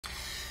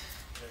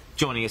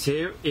Joining us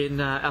here in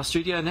our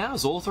studio now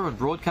is author and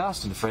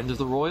broadcast and a friend of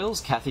the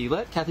Royals, Kathy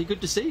Lette. Kathy, good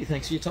to see you.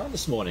 Thanks for your time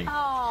this morning.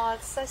 Oh,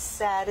 it's so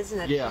sad, isn't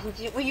it? Yeah.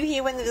 Were you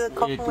here when the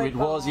coffin went It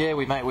was, yeah.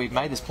 We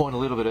made this point a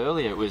little bit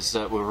earlier. It was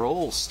we were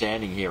all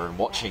standing here and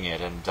watching it,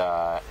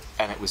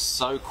 and it was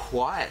so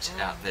quiet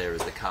out there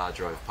as the car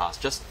drove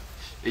past.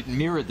 It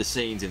mirrored the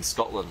scenes in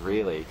Scotland,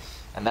 really,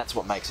 and that's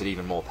what makes it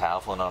even more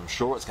powerful. And I'm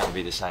sure it's going to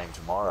be the same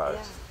tomorrow.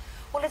 Yeah.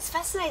 Well, it's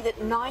fascinating that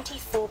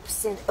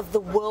 94% of the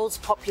world's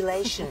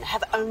population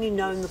have only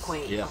known the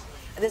Queen. Yeah.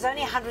 And there's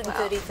only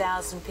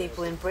 130,000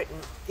 people in Britain,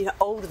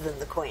 older than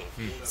the Queen.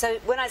 So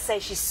when I say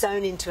she's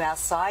sewn into our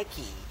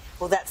psyche,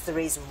 well, that's the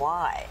reason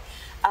why.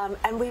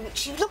 And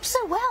she looked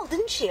so well,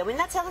 didn't she? I mean,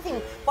 that's the other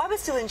thing. Why we're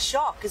still in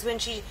shock is when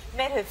she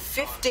met her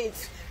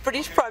 50th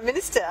British Prime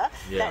Minister,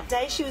 that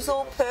day she was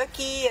all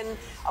perky, and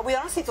we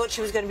honestly thought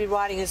she was going to be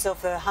writing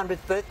herself a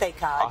 100th birthday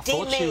card. I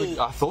thought she would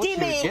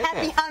get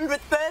happy that.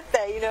 100th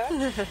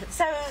birthday,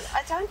 So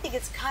I don't think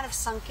it's kind of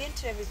sunk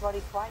into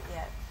everybody quite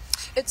yet.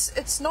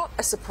 It's not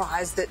a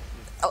surprise that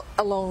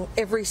along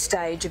every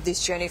stage of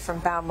this journey from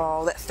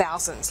Balmoral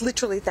that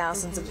literally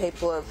thousands of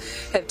people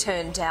have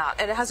turned out,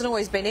 and it hasn't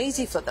always been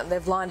easy for them.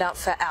 They've lined up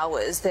for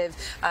hours, they've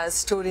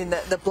stood in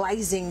the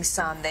blazing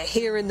sun, they're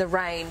here in the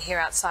rain here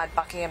outside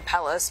Buckingham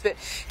Palace. But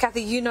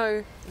Kathy, you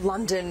know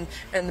London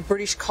and the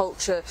British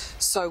culture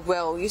so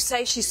well. You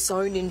say she's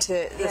sewn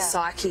into the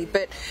psyche,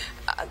 but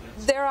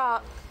there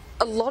are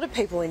a lot of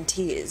people in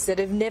tears that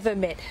have never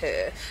met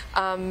her,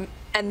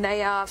 and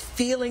they are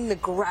feeling the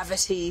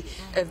gravity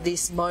of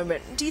this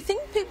moment. Do you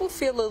think people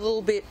feel a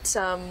little bit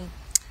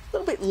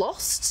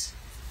lost?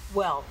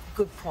 Well,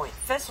 good point.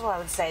 First of all, I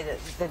would say that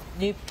the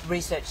new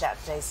research out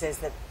today says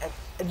that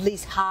at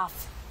least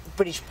half the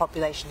British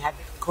population have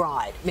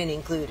cried, men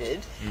included.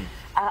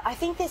 I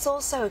think there's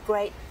also a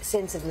great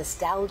sense of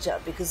nostalgia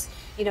because,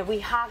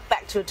 we hark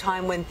back to a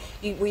time when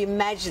we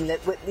imagine that,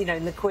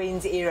 in the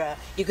Queen's era,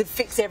 you could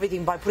fix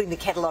everything by putting the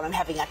kettle on and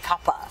having a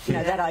cuppa.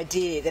 That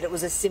idea that it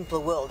was a simpler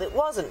world. It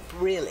wasn't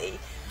really.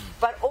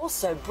 But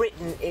also,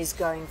 Britain is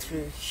going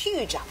through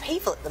huge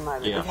upheaval at the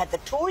moment. Yeah. We've had the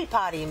Tory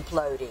party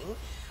imploding.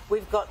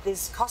 We've got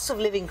this cost of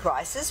living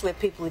crisis where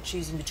people are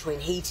choosing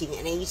between heating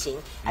and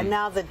eating, and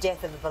now the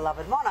death of a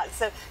beloved monarch.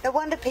 So no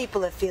wonder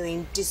people are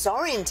feeling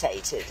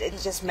disorientated. It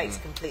just makes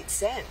complete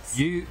sense.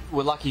 You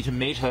were lucky to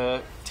meet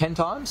her 10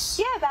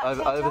 times? Yeah, about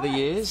 10 over the times.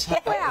 years. Yeah,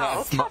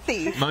 wow,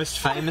 Kathy. Most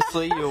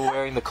famously, you were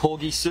wearing the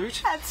corgi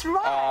suit. That's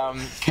right.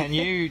 Can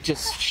you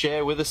just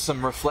share with us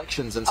some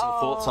reflections and some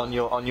thoughts on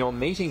your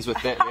meetings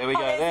with that? There we go.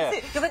 There.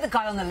 Look at the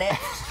guy on the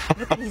left.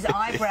 Look at his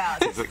eyebrows.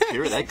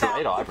 They're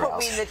great eyebrows. Put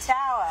me in the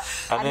tower.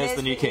 And there's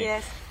the new king.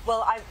 Yes.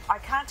 Well, I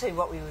can't tell you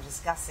what we were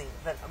discussing,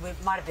 but we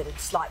might have been a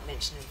slight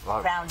mention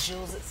of crown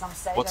jewels at some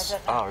stage. I don't know.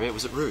 Oh, yeah,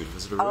 was it rude?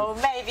 Was it a rude? Oh,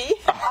 maybe.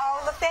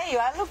 Oh, look, there you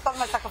are. Look,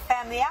 almost like a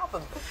family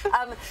album.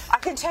 I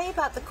can tell you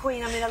about the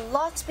Queen. I mean, a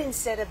lot's been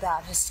said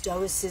about her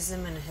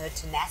stoicism and her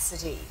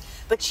tenacity,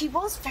 but she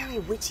was very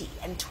witty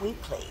and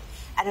twinkly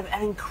and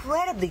an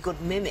incredibly good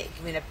mimic.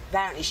 I mean,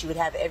 apparently she would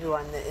have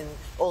everyone and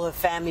all her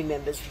family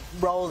members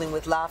rolling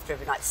with laughter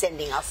every night,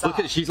 sending us Look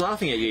off. She's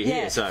laughing at you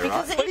here, so,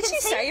 right? What did she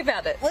say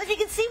about it? Well, if you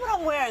can see what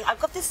I'm wearing, I've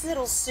got this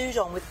little suit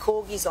on with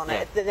corgis on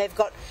it. Then they've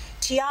got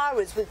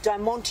tiaras with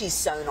diamantes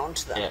sewn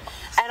onto them. Yeah.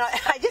 And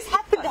I just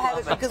happened to have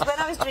it because when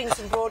I was doing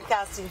some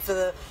broadcasting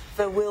for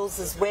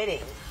Wills's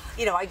wedding,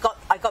 I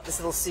got this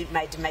little suit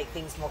made to make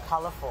things more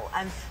colourful.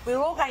 And we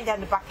were all going down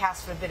to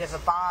Buckhouse for a bit of a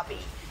barbie.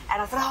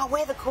 And I thought, I'll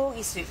wear the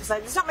corgi suit. So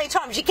there's not many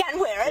times you can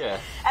wear it. Yeah.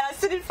 And I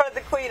stood in front of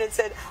the Queen and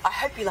said, I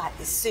hope you like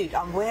this suit.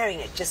 I'm wearing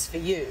it just for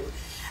you.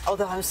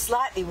 Although I'm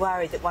slightly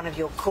worried that one of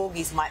your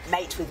corgis might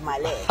mate with my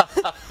leg.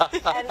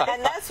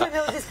 and that's when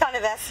there was this kind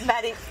of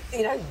asthmatic,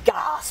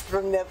 gasp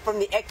from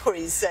the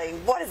equerries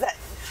saying, what is that?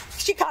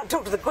 She can't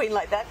talk to the Queen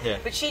like that. Yeah.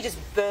 But she just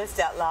burst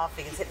out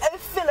laughing and said, oh,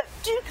 Philip,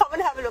 do come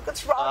and have a look.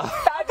 It's right.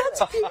 Fabulous.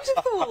 That's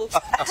beautiful.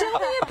 Tell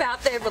me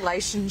about their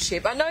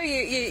relationship. I know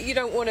you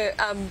don't want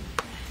to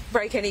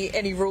break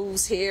any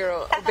rules here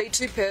or be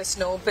too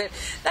personal, but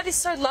that is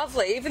so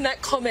lovely. Even that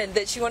comment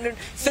that she wanted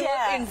Philip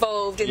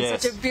involved in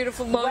such a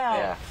beautiful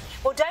moment.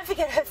 Well, don't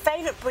forget her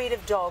favourite breed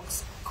of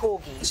dogs,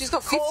 corgis. She's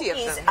got 50 of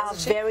them. Corgis are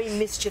very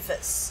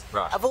mischievous.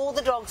 Right. Of all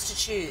the dogs to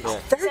choose. Yeah.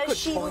 Very so good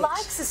she point.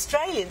 likes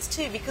Australians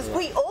too because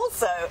we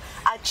also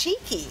are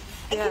cheeky.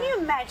 And can you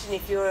imagine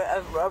if you're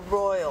a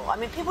royal? I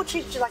mean, people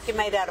treat you like you're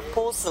made out of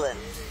porcelain.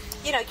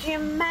 Can you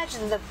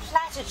imagine the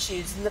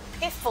platitudes and the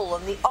piffle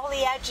and the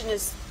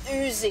oleaginous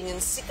oozing and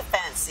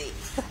sycophancy?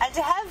 And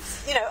to have,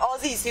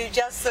 Aussies who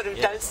just sort of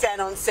don't stand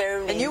on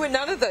ceremony. And you were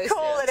none of those.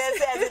 Call it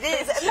as it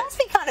is. It must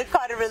be kind of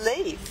quite a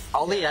relief.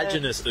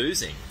 Oleaginous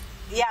oozing.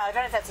 Yeah, I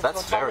don't know if that's a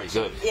That's very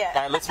good.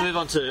 Yeah. Let's move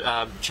on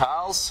to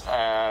Charles.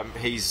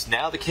 He's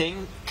now the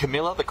king.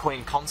 Camilla, the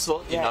Queen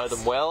Consort. You know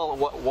them well.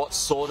 What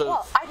sort of?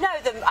 Well, I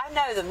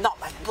know them, not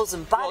my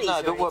bosom buddies or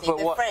anything,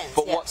 but friends.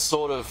 But what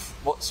sort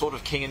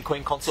of king and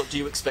queen consort do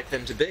you expect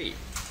them to be?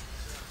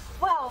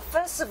 Well,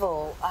 first of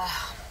all,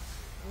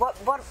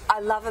 what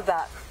I love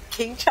about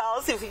King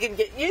Charles, if we can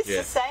get used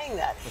to saying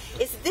that,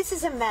 is that this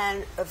is a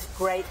man of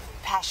great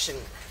passion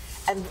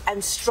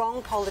and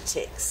strong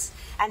politics.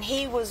 And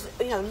he was,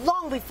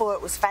 long before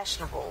it was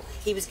fashionable,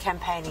 he was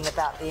campaigning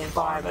about the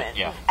environment.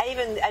 Yeah.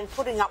 And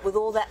putting up with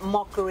all that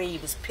mockery. He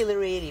was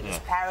pilloried, he was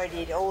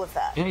parodied, all of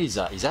that. His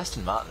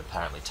Aston Martin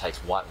apparently takes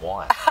white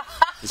wine.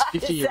 His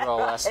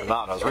 50-year-old Aston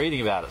Martin. I was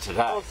reading about it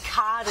today. Or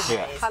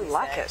Cardigan. I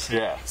like it.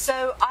 Yeah.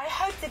 So I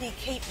hope that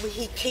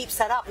he keeps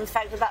that up. In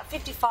fact, about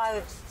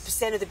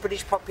 55% of the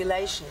British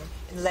population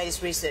in the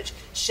latest research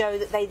show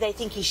that they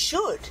think he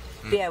should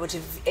be able to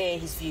air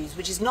his views,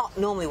 which is not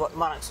normally what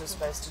monarchs are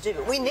supposed to do.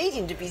 But we need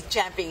him to be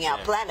championing our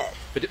planet.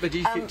 But do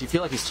you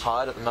feel like he's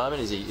tired at the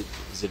moment?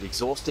 Is it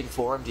exhausting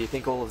for him? Do you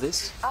think all of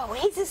this? Oh,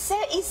 he's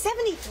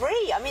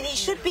 73. I mean, he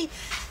should be.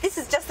 This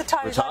is just the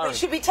time of life he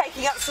should be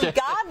taking up some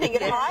gardening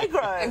at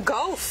Highgrove and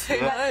golf. Who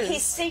But knows?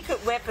 his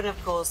secret weapon,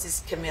 of course,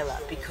 is Camilla,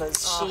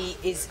 because she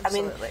is. I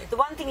mean, the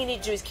one thing you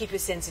need to do is keep your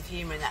sense of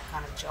humour in that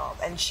kind of job,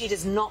 and she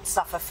does not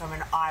suffer from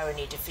an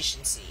irony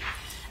deficiency.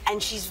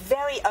 And she's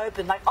very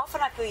open. Like, often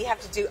I feel you have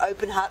to do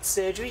open heart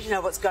surgery to know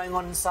what's going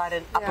on inside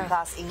an upper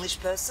class English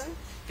person,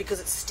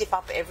 because it's stiff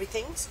up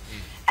everything's.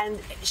 And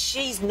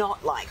she's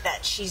not like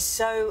that. She's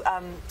so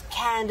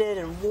candid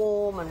and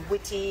warm and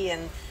witty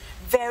and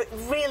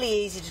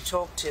really easy to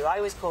talk to. I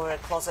always call her a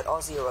closet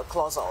Aussie or a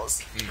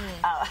clozoz.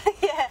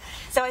 Yeah.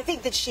 So I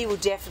think that she will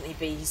definitely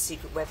be his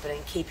secret weapon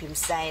and keep him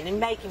sane and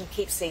make him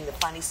keep seeing the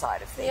funny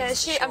side of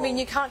things. Yeah, I mean,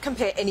 you can't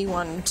compare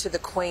anyone to the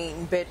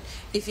Queen, but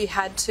if you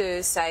had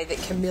to say that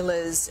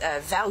Camilla's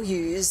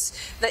values,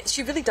 that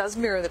she really does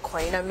mirror the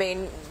Queen. I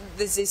mean,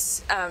 there's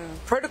this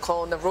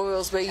protocol in the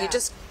royals where you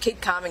just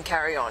keep calm and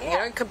carry on. You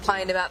don't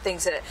complain about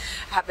things that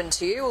happen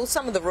to you. Well,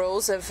 some of the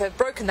royals have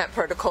broken that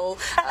protocol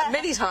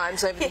many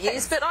times over the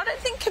years, but I don't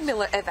think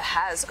Camilla ever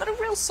has. I've got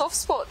a real soft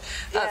spot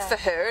for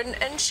her,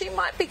 and she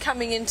might be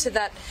coming into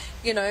that,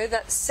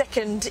 that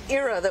second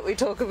era that we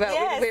talk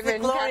about with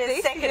women. The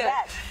glorious second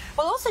act.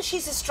 Well, also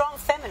she's a strong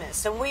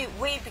feminist, and we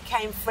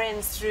became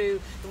friends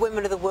through the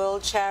Women of the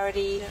World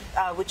charity,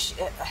 which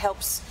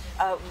helps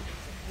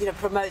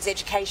promotes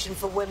education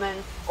for women.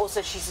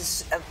 Also,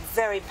 she's a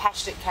very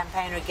passionate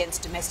campaigner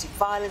against domestic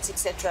violence,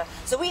 etc.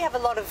 So we have a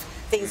lot of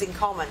things in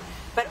common.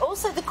 But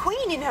also the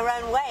Queen, in her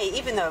own way,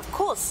 even though, of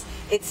course,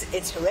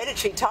 its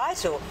hereditary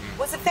title,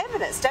 was a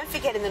feminist. Don't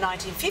forget, in the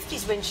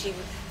 1950s, when she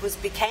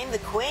became the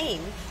Queen,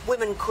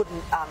 women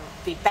couldn't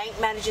be bank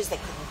managers, they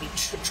couldn't be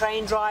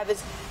train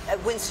drivers.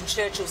 Winston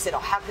Churchill said,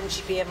 how can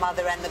she be a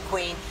mother and the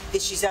Queen?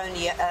 She's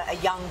only a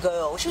young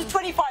girl. She was a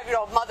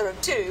 25-year-old mother of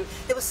two.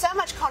 There was so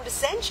much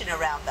condescension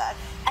around that.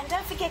 And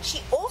don't forget,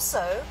 she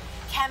also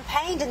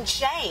campaigned and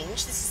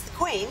changed, this is the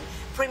Queen,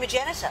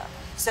 primogeniture.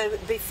 So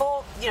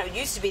before, it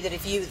used to be that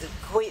if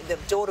the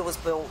daughter was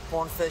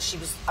born first, she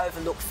was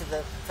overlooked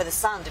for the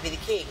son to be the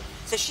king.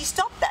 So she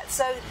stopped that.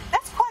 So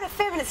that's quite a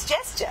feminist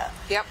gesture.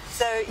 Yep.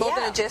 So more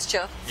than a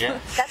gesture. Yeah.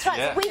 That's right.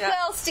 Yeah. So we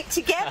girls stick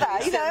together.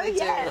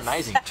 Yes.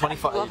 Amazing.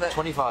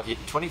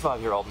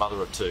 25-year-old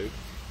mother of two,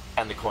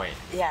 and the Queen.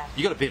 Yeah.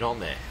 You got a bit on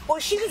there. Well,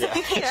 she was a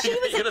bit.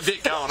 You got a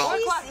bit going on.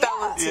 Work-life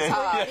balance is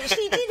hard.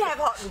 She did have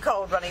hot and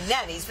cold running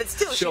nannies, but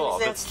still, she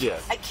was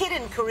a kid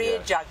and career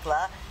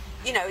juggler.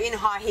 In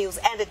high heels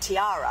and a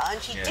tiara,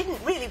 and she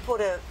didn't really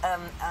put a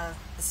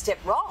step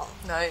wrong.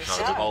 No,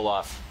 She had a whole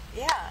life.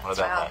 Yeah. What about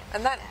that?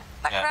 And that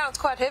crown's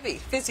quite heavy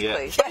physically.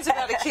 Yeah. She weighs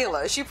about a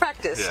kilo. She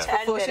practiced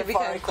before she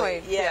became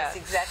Queen. Yes,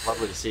 exactly.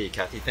 Lovely to see you,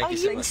 Kathy. Thank you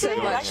so much. so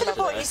much. I should have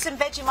bought you some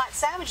Vegemite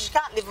sandwiches. You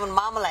can't live on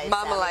marmalade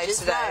sandwiches,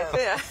 today. no.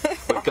 Yeah.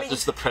 We've got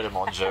just the Pret a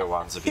Manger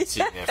ones. Have been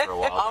sitting there for a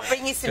while. I'll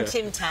bring you some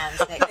Tim Tams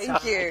next time.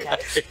 Thank you.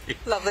 Okay.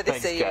 Lovely to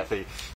Thanks, see you. Kathy.